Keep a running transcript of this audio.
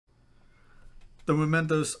The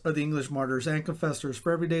Mementos of the English Martyrs and Confessors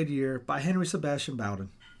for Every Day of the Year by Henry Sebastian Bowden.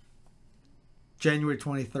 January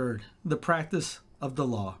 23rd. The Practice of the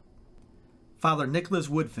Law. Father Nicolas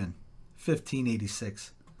Woodfen,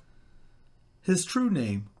 1586. His true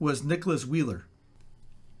name was Nicholas Wheeler.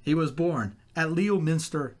 He was born at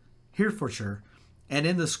Leominster, Herefordshire, and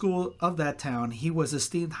in the school of that town he was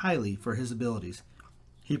esteemed highly for his abilities.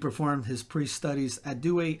 He performed his priest studies at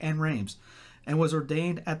Douay and Reims, and was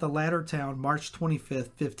ordained at the latter town March 25,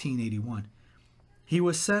 1581. He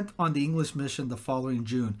was sent on the English mission the following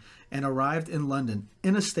June, and arrived in London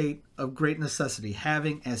in a state of great necessity,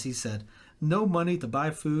 having, as he said, no money to buy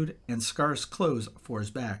food and scarce clothes for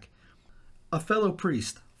his back. A fellow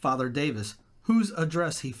priest, Father Davis, whose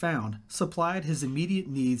address he found, supplied his immediate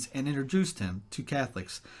needs and introduced him to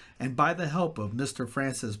Catholics, and by the help of Mr.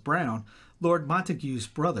 Francis Brown, Lord Montague's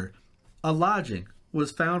brother, a lodging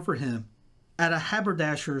was found for him at a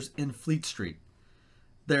haberdasher's in Fleet Street.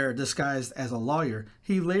 There, disguised as a lawyer,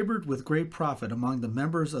 he labored with great profit among the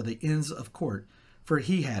members of the Inns of Court, for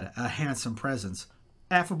he had a handsome presence,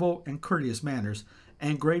 affable and courteous manners,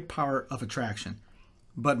 and great power of attraction.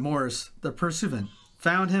 But Morris, the pursuivant,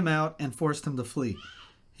 found him out and forced him to flee.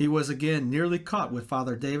 He was again nearly caught with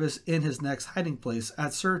Father Davis in his next hiding place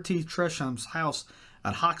at Sir T. Tresham's house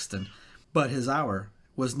at Hoxton, but his hour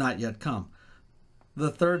was not yet come. The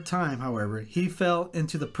third time, however, he fell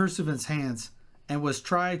into the pursuivant's hands, and was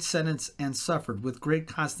tried, sentenced, and suffered with great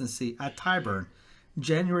constancy at Tyburn,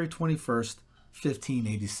 January 21st,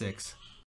 1586.